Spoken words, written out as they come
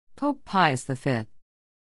Pope Pius V.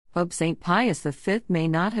 Pope St. Pius V may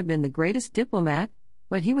not have been the greatest diplomat,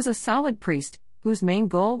 but he was a solid priest, whose main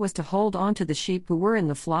goal was to hold on to the sheep who were in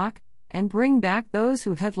the flock, and bring back those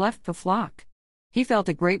who had left the flock. He felt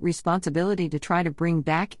a great responsibility to try to bring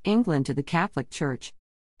back England to the Catholic Church.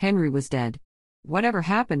 Henry was dead. Whatever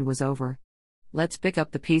happened was over. Let's pick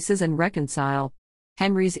up the pieces and reconcile.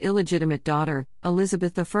 Henry's illegitimate daughter,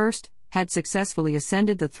 Elizabeth I, had successfully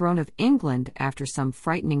ascended the throne of England after some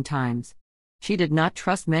frightening times. She did not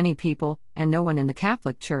trust many people, and no one in the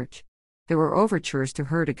Catholic Church. There were overtures to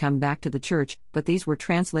her to come back to the Church, but these were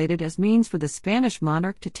translated as means for the Spanish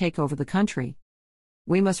monarch to take over the country.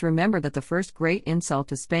 We must remember that the first great insult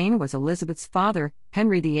to Spain was Elizabeth's father,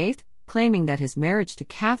 Henry VIII, claiming that his marriage to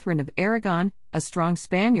Catherine of Aragon, a strong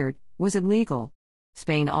Spaniard, was illegal.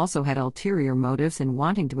 Spain also had ulterior motives in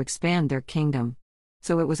wanting to expand their kingdom.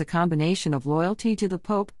 So it was a combination of loyalty to the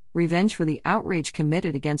Pope, revenge for the outrage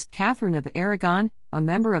committed against Catherine of Aragon, a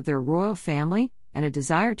member of their royal family, and a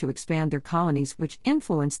desire to expand their colonies which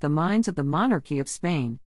influenced the minds of the monarchy of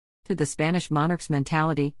Spain. To the Spanish monarch's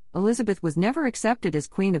mentality, Elizabeth was never accepted as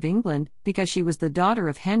Queen of England because she was the daughter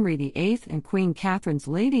of Henry VIII and Queen Catherine's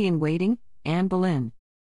lady-in-waiting, Anne Boleyn.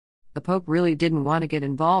 The Pope really didn't want to get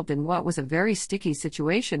involved in what was a very sticky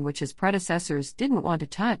situation which his predecessors didn't want to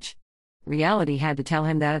touch. Reality had to tell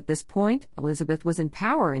him that at this point, Elizabeth was in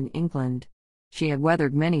power in England. She had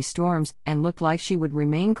weathered many storms and looked like she would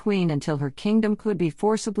remain queen until her kingdom could be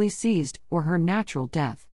forcibly seized or her natural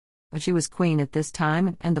death. But she was queen at this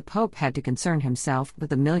time, and the Pope had to concern himself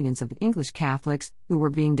with the millions of English Catholics who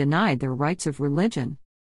were being denied their rights of religion.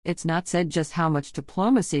 It's not said just how much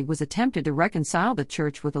diplomacy was attempted to reconcile the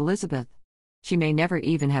Church with Elizabeth. She may never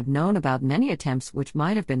even have known about many attempts which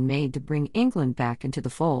might have been made to bring England back into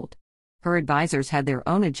the fold. Her advisors had their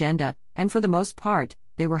own agenda, and for the most part,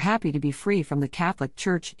 they were happy to be free from the Catholic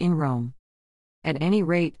Church in Rome. At any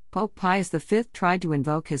rate, Pope Pius V tried to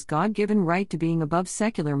invoke his God-given right to being above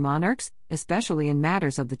secular monarchs, especially in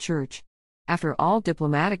matters of the Church. After all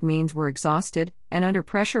diplomatic means were exhausted, and under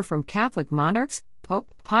pressure from Catholic monarchs,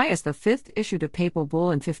 Pope Pius V issued a papal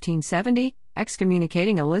bull in 1570,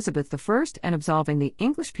 excommunicating Elizabeth I and absolving the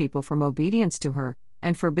English people from obedience to her,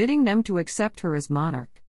 and forbidding them to accept her as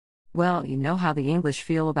monarch. Well, you know how the English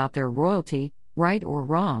feel about their royalty, right or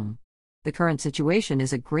wrong. The current situation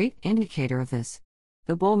is a great indicator of this.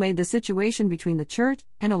 The bull made the situation between the Church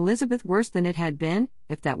and Elizabeth worse than it had been,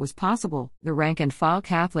 if that was possible. The rank-and-file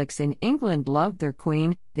Catholics in England loved their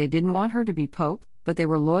queen. They didn't want her to be pope, but they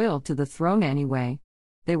were loyal to the throne anyway.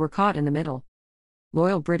 They were caught in the middle.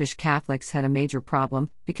 Loyal British Catholics had a major problem,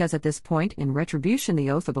 because at this point in retribution the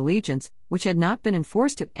oath of allegiance, which had not been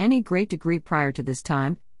enforced to any great degree prior to this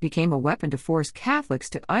time, became a weapon to force Catholics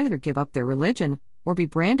to either give up their religion, or be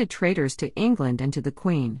branded traitors to England and to the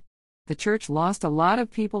Queen. The Church lost a lot of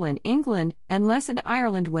people in England and less in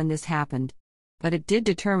Ireland when this happened. But it did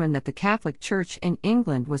determine that the Catholic Church in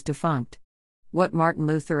England was defunct. What Martin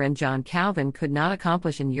Luther and John Calvin could not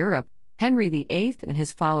accomplish in Europe, Henry VIII and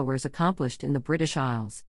his followers accomplished in the British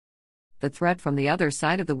Isles. The threat from the other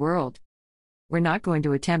side of the world. We're not going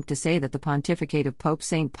to attempt to say that the pontificate of Pope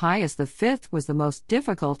St. Pius V was the most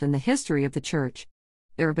difficult in the history of the Church.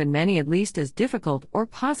 There have been many at least as difficult or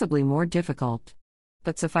possibly more difficult.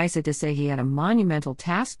 But suffice it to say he had a monumental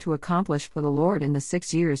task to accomplish for the Lord in the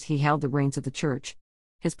 6 years he held the reins of the Church.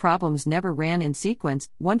 His problems never ran in sequence,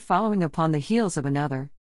 one following upon the heels of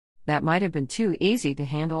another. That might have been too easy to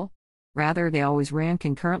handle. Rather, they always ran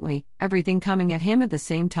concurrently, everything coming at him at the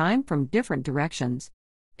same time from different directions.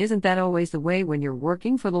 Isn't that always the way when you're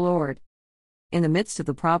working for the Lord? In the midst of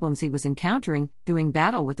the problems he was encountering, doing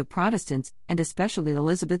battle with the Protestants, and especially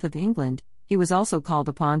Elizabeth of England, he was also called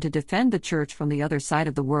upon to defend the Church from the other side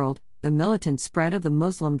of the world, the militant spread of the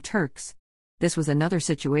Muslim Turks. This was another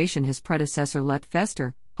situation his predecessor let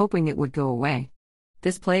fester, hoping it would go away.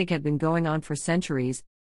 This plague had been going on for centuries.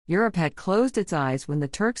 Europe had closed its eyes when the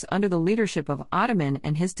Turks, under the leadership of Ottoman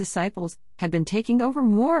and his disciples, had been taking over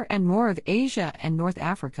more and more of Asia and North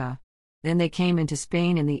Africa. Then they came into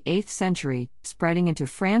Spain in the 8th century, spreading into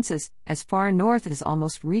France as far north as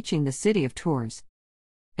almost reaching the city of Tours.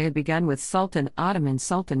 It had begun with Ottoman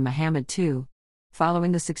Sultan Muhammad II.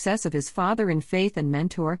 Following the success of his father in faith and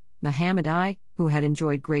mentor, Muhammad I, who had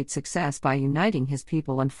enjoyed great success by uniting his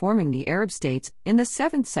people and forming the Arab states, in the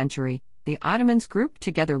 7th century, the Ottomans grouped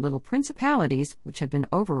together little principalities which had been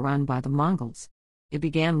overrun by the Mongols. It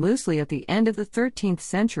began loosely at the end of the 13th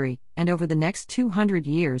century, and over the next 200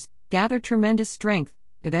 years, gathered tremendous strength,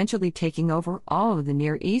 eventually taking over all of the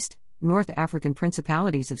Near East, North African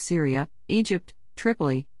principalities of Syria, Egypt,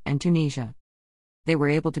 Tripoli, and Tunisia. They were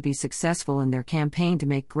able to be successful in their campaign to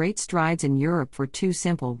make great strides in Europe for two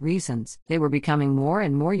simple reasons. They were becoming more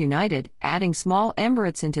and more united, adding small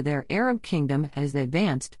emirates into their Arab kingdom as they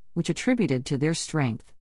advanced, which attributed to their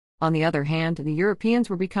strength. On the other hand, the Europeans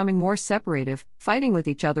were becoming more separative, fighting with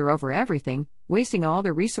each other over everything, wasting all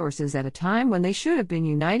their resources at a time when they should have been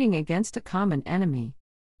uniting against a common enemy.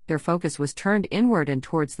 Their focus was turned inward and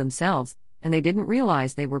towards themselves, and they didn't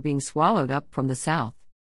realize they were being swallowed up from the south.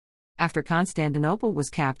 After Constantinople was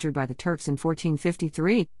captured by the Turks in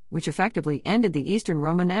 1453, which effectively ended the Eastern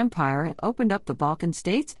Roman Empire and opened up the Balkan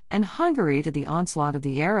states and Hungary to the onslaught of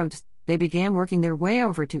the Arabs, they began working their way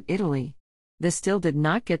over to Italy. This still did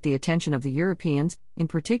not get the attention of the Europeans, in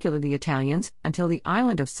particular the Italians, until the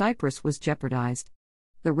island of Cyprus was jeopardized.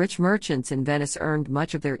 The rich merchants in Venice earned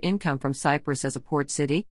much of their income from Cyprus as a port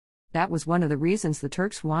city. That was one of the reasons the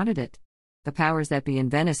Turks wanted it. The powers that be in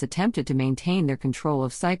Venice attempted to maintain their control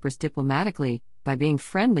of Cyprus diplomatically, by being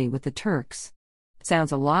friendly with the Turks. It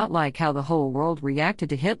sounds a lot like how the whole world reacted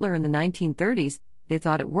to Hitler in the 1930s. They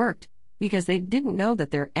thought it worked, because they didn't know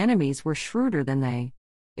that their enemies were shrewder than they.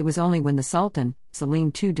 It was only when the Sultan,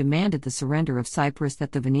 Selim II, demanded the surrender of Cyprus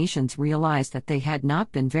that the Venetians realized that they had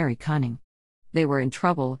not been very cunning. They were in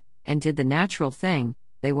trouble, and did the natural thing,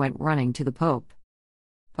 they went running to the Pope.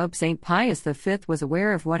 Pope St. Pius V was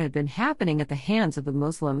aware of what had been happening at the hands of the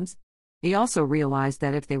Muslims. He also realized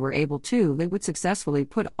that if they were able to, they would successfully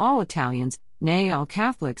put all Italians, nay all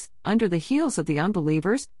Catholics, under the heels of the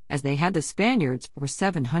unbelievers, as they had the Spaniards for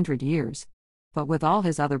 700 years. But with all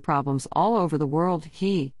his other problems all over the world,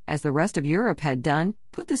 he, as the rest of Europe had done,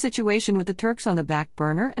 put the situation with the Turks on the back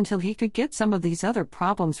burner until he could get some of these other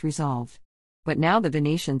problems resolved. But now the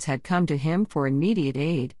Venetians had come to him for immediate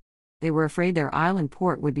aid. They were afraid their island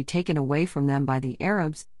port would be taken away from them by the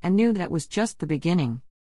Arabs, and knew that was just the beginning.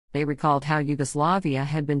 They recalled how Yugoslavia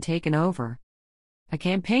had been taken over. A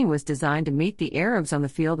campaign was designed to meet the Arabs on the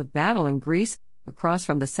field of battle in Greece, across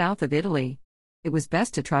from the south of Italy. It was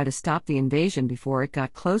best to try to stop the invasion before it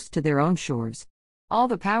got close to their own shores. All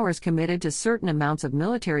the powers committed to certain amounts of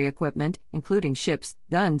military equipment, including ships,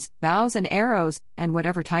 guns, bows and arrows, and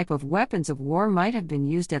whatever type of weapons of war might have been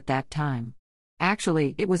used at that time.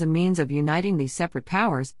 Actually, it was a means of uniting these separate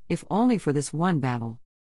powers, if only for this one battle.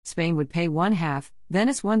 Spain would pay 1/2,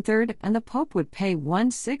 Venice 1/3, and the Pope would pay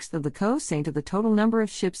 1/6 of the cost of the total number of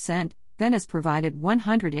ships sent. Venice provided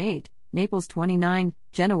 108, Naples 29,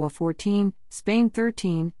 Genoa 14, Spain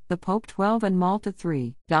 13, the Pope 12 and Malta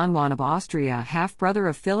 3. Don Juan of Austria, half-brother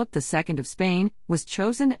of Philip II of Spain, was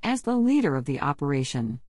chosen as the leader of the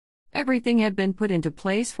operation. Everything had been put into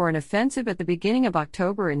place for an offensive at the beginning of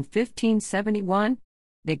October in 1571.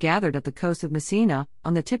 They gathered at the coast of Messina,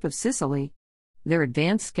 on the tip of Sicily. Their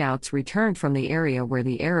advance scouts returned from the area where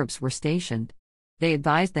the Arabs were stationed. They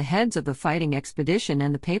advised the heads of the fighting expedition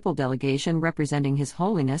and the papal delegation representing His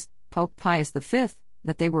Holiness, Pope Pius V,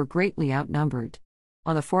 that they were greatly outnumbered.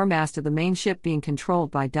 On the foremast of the main ship being controlled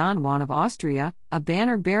by Don Juan of Austria, a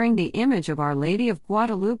banner bearing the image of Our Lady of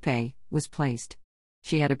Guadalupe was placed.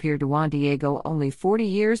 She had appeared to Juan Diego only 40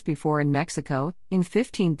 years before in Mexico. In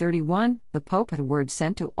 1531, the Pope had word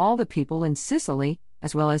sent to all the people in Sicily,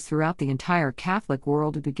 as well as throughout the entire Catholic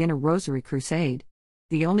world, to begin a rosary crusade.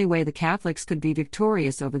 The only way the Catholics could be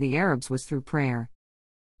victorious over the Arabs was through prayer.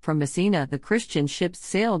 From Messina, the Christian ships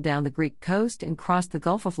sailed down the Greek coast and crossed the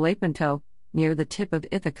Gulf of Lepanto, near the tip of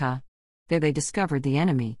Ithaca. There they discovered the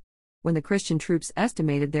enemy. When the Christian troops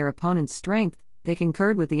estimated their opponent's strength, they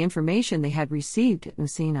concurred with the information they had received at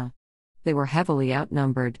Messina. They were heavily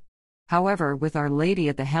outnumbered. However, with Our Lady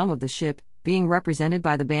at the helm of the ship, being represented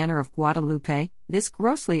by the banner of Guadalupe, this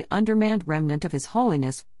grossly undermanned remnant of His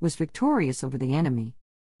Holiness was victorious over the enemy.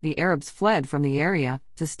 The Arabs fled from the area,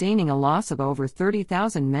 sustaining a loss of over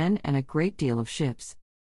 30,000 men and a great deal of ships.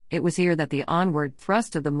 It was here that the onward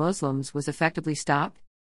thrust of the Muslims was effectively stopped.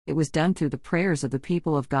 It was done through the prayers of the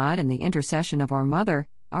people of God and the intercession of Our Mother,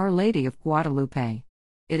 Our Lady of Guadalupe.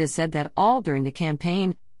 It is said that all during the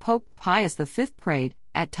campaign, Pope Pius V prayed,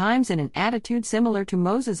 at times in an attitude similar to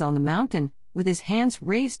Moses on the mountain, with his hands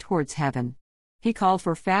raised towards heaven. He called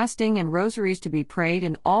for fasting and rosaries to be prayed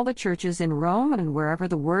in all the churches in Rome and wherever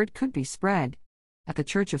the word could be spread. At the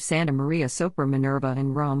Church of Santa Maria sopra Minerva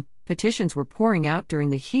in Rome, petitions were pouring out during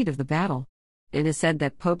the heat of the battle. It is said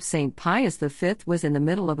that Pope St. Pius V was in the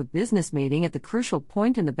middle of a business meeting at the crucial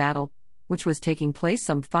point in the battle, which was taking place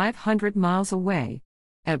some 500 miles away.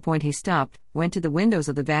 At a point he stopped, went to the windows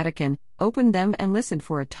of the Vatican, opened them and listened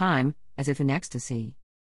for a time, as if in ecstasy.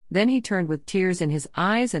 Then he turned with tears in his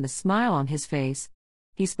eyes and a smile on his face.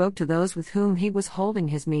 He spoke to those with whom he was holding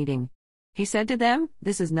his meeting. He said to them,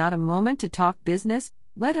 "This is not a moment to talk business,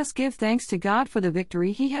 let us give thanks to God for the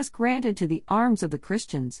victory He has granted to the arms of the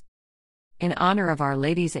Christians. In honor of Our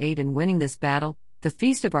Lady's aid in winning this battle, the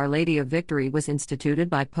Feast of Our Lady of Victory was instituted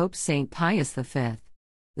by Pope St. Pius V.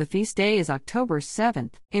 The feast day is October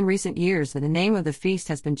 7th. In recent years, the name of the feast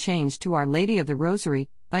has been changed to Our Lady of the Rosary,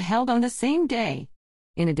 but held on the same day.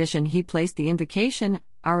 In addition, he placed the invocation,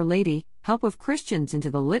 Our Lady, Help of Christians,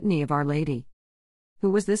 into the Litany of Our Lady.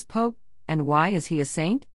 Who was this Pope, and why is he a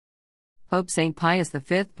saint? Pope St. Pius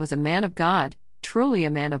V was a man of God, truly a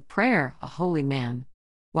man of prayer, a holy man.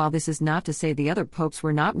 While this is not to say the other popes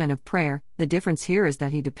were not men of prayer, the difference here is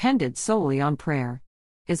that he depended solely on prayer.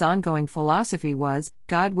 His ongoing philosophy was,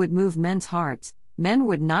 God would move men's hearts, men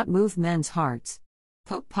would not move men's hearts.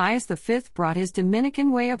 Pope Pius V brought his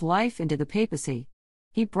Dominican way of life into the papacy.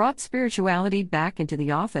 He brought spirituality back into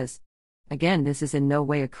the office. Again, this is in no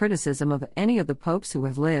way a criticism of any of the popes who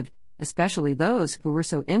have lived, especially those who were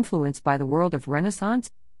so influenced by the world of Renaissance,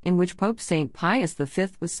 in which Pope St. Pius V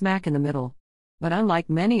was smack in the middle. But unlike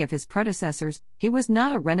many of his predecessors, he was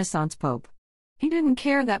not a Renaissance pope. He didn't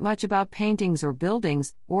care that much about paintings or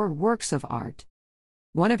buildings, or works of art.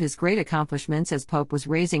 One of his great accomplishments as pope was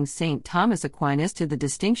raising St. Thomas Aquinas to the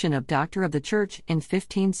distinction of Doctor of the Church in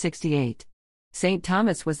 1568. St.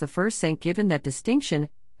 Thomas was the first saint given that distinction,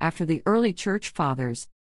 after the early Church Fathers.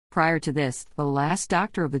 Prior to this, the last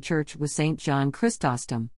Doctor of the Church was St. John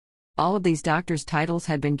Chrysostom. All of these doctors' titles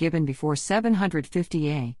had been given before 750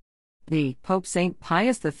 A. The Pope St.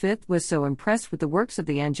 Pius V was so impressed with the works of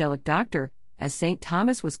the angelic doctor, as St.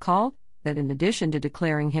 Thomas was called, that in addition to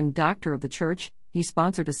declaring him Doctor of the Church, he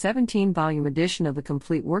sponsored a 17-volume edition of the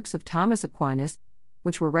complete works of Thomas Aquinas,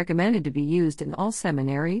 which were recommended to be used in all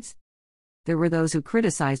seminaries. There were those who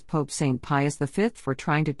criticized Pope St. Pius V for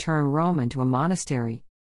trying to turn Rome into a monastery.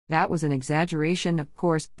 That was an exaggeration, of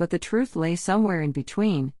course, but the truth lay somewhere in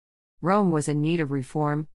between. Rome was in need of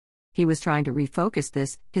reform. He was trying to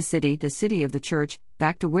refocus his city, the city of the Church,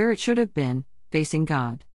 back to where it should have been, facing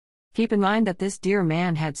God. Keep in mind that this dear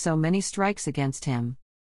man had so many strikes against him.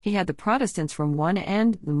 He had the Protestants from one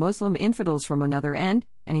end, the Muslim infidels from another end,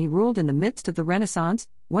 and he ruled in the midst of the Renaissance,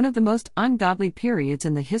 one of the most ungodly periods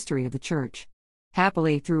in the history of the Church.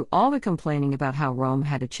 Happily, through all the complaining about how Rome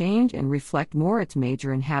had to change and reflect more its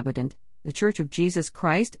major inhabitant, the Church of Jesus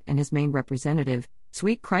Christ and his main representative,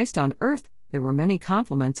 sweet Christ on earth, there were many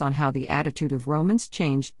compliments on how the attitude of Romans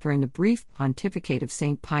changed during the brief pontificate of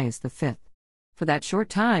St. Pius V. For that short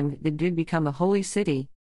time, it did become a holy city.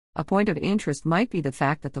 A point of interest might be the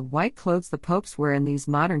fact that the white clothes the popes wear in these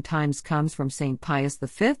modern times comes from St. Pius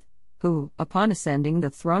V, who, upon ascending the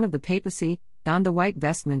throne of the papacy, donned the white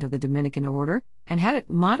vestment of the Dominican order, and had it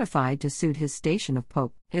modified to suit his station of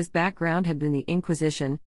pope. His background had been the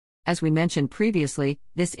Inquisition. As we mentioned previously,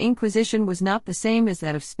 this Inquisition was not the same as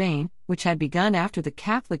that of Spain, which had begun after the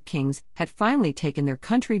Catholic kings had finally taken their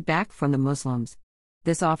country back from the Muslims.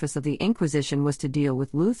 This office of the Inquisition was to deal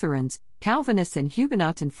with Lutherans, Calvinists and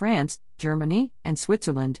Huguenots in France, Germany, and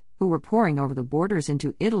Switzerland, who were pouring over the borders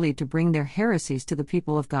into Italy to bring their heresies to the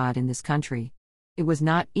people of God in this country. It was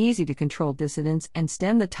not easy to control dissidents and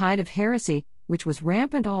stem the tide of heresy, which was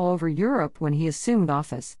rampant all over Europe when he assumed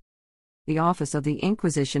office. The office of the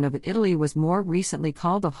Inquisition of Italy was more recently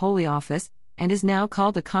called the Holy Office, and is now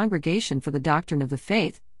called the Congregation for the Doctrine of the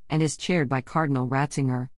Faith, and is chaired by Cardinal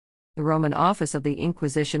Ratzinger. The Roman office of the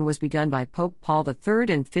Inquisition was begun by Pope Paul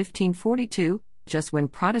III in 1542, just when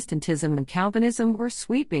Protestantism and Calvinism were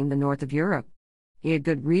sweeping the north of Europe. He had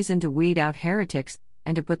good reason to weed out heretics,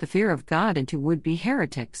 and to put the fear of God into would-be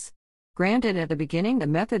heretics. Granted, at the beginning the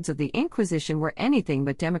methods of the Inquisition were anything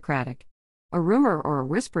but democratic. A rumor or a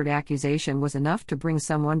whispered accusation was enough to bring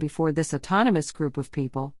someone before this autonomous group of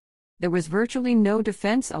people. There was virtually no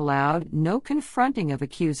defense allowed, no confronting of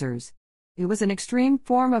accusers. It was an extreme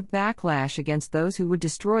form of backlash against those who would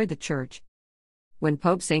destroy the Church. When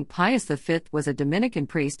Pope St. Pius V was a Dominican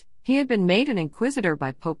priest, he had been made an inquisitor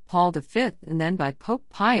by Pope Paul V and then by Pope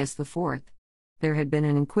Pius IV. There had been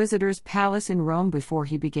an inquisitor's palace in Rome before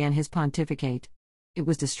he began his pontificate. It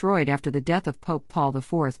was destroyed after the death of Pope Paul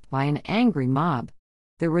IV by an angry mob.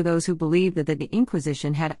 There were those who believed that the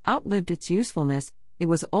Inquisition had outlived its usefulness. It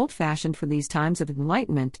was old-fashioned for these times of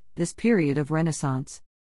enlightenment, this period of Renaissance.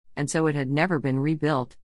 And so it had never been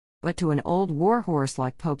rebuilt. But to an old warhorse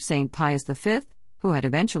like Pope St. Pius V, who had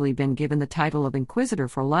eventually been given the title of Inquisitor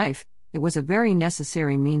for life, it was a very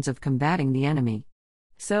necessary means of combating the enemy.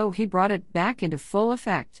 So he brought it back into full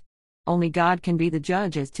effect. Only God can be the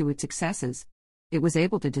judge as to its successes. It was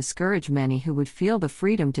able to discourage many who would feel the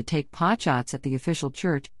freedom to take potshots at the official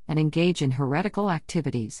church and engage in heretical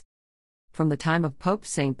activities. From the time of Pope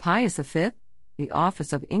St. Pius V, The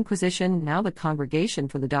office of Inquisition, now the Congregation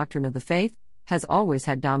for the Doctrine of the Faith, has always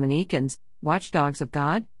had Dominicans, watchdogs of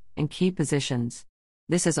God, in key positions.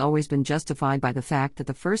 This has always been justified by the fact that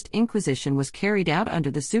the First Inquisition was carried out under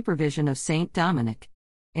the supervision of Saint Dominic.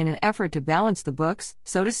 In an effort to balance the books,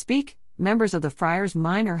 so to speak, members of the Friars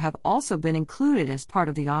Minor have also been included as part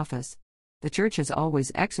of the office. The Church has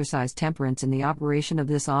always exercised temperance in the operation of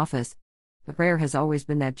this office. The prayer has always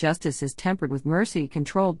been that justice is tempered with mercy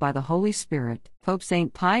controlled by the Holy Spirit. Pope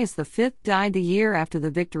St. Pius V died the year after the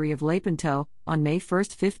victory of Lepanto, on May 1,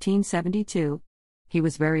 1572. He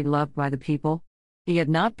was very loved by the people. He had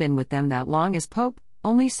not been with them that long as Pope,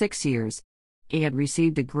 only 6 years. He had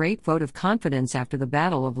received a great vote of confidence after the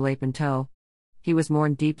Battle of Lepanto. He was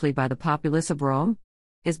mourned deeply by the populace of Rome.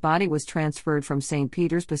 His body was transferred from St.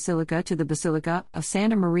 Peter's Basilica to the Basilica of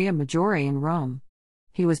Santa Maria Maggiore in Rome.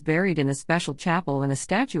 He was buried in a special chapel and a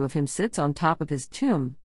statue of him sits on top of his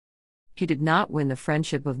tomb. He did not win the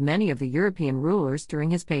friendship of many of the European rulers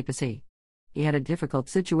during his papacy. He had a difficult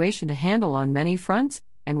situation to handle on many fronts,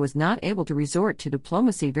 and was not able to resort to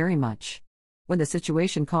diplomacy very much. When the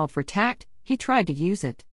situation called for tact, he tried to use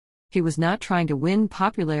it. He was not trying to win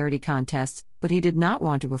popularity contests, but he did not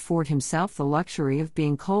want to afford himself the luxury of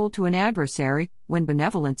being cold to an adversary, when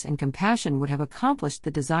benevolence and compassion would have accomplished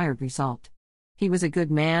the desired result. He was a good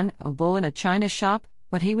man, a bull in a china shop,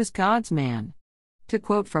 but he was God's man. To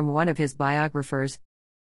quote from one of his biographers,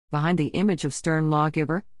 "Behind the image of stern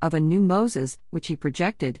lawgiver, of a new Moses, which he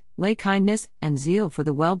projected, lay kindness and zeal for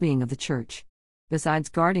the well-being of the Church. Besides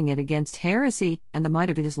guarding it against heresy and the might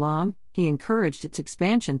of Islam, he encouraged its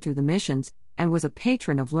expansion through the missions, and was a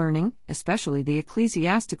patron of learning, especially the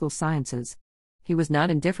ecclesiastical sciences. He was not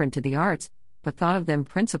indifferent to the arts, but thought of them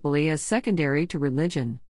principally as secondary to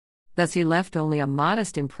religion. Thus he left only a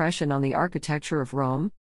modest impression on the architecture of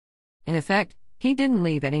Rome. In effect, he didn't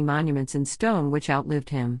leave any monuments in stone which outlived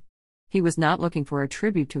him. He was not looking for a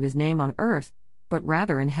tribute to his name on earth, but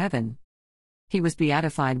rather in heaven. He was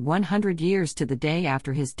beatified 100 years to the day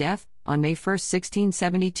after his death, on May 1,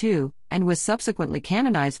 1672, and was subsequently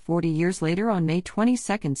canonized 40 years later on May 22,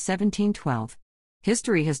 1712.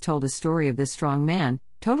 History has told a story of this strong man,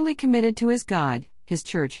 totally committed to his God, his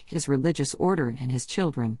Church, his religious order, and his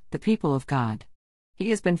children, the people of God. He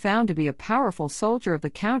has been found to be a powerful soldier of the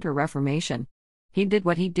Counter-Reformation. He did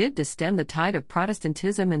what he did to stem the tide of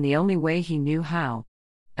Protestantism in the only way he knew how.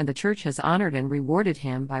 And the Church has honored and rewarded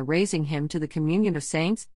him by raising him to the communion of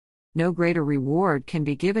saints. No greater reward can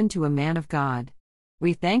be given to a man of God.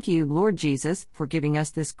 We thank you, Lord Jesus, for giving us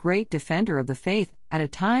this great defender of the faith at a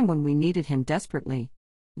time when we needed him desperately.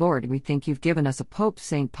 Lord, we think you've given us a Pope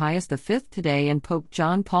St. Pius V today and Pope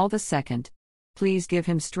John Paul II. Please give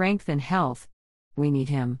him strength and health. We need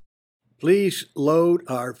him. Please load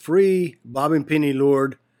our free Bob and Penny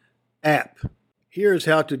Lord app. Here's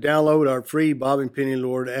how to download our free Bob and Penny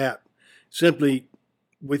Lord app. Simply,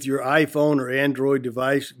 with your iPhone or Android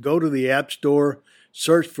device, go to the App Store,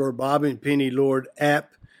 search for Bob and Penny Lord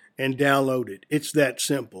app, and download it. It's that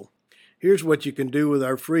simple. Here's what you can do with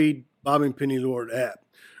our free Bob and Penny Lord app.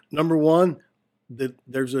 Number one,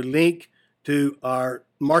 there's a link to our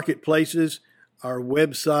marketplaces, our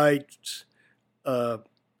websites,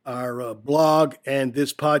 our blog, and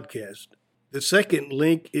this podcast. The second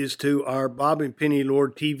link is to our Bob and Penny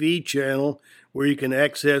Lord TV channel, where you can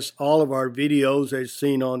access all of our videos as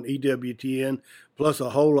seen on EWTN, plus a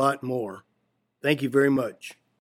whole lot more. Thank you very much.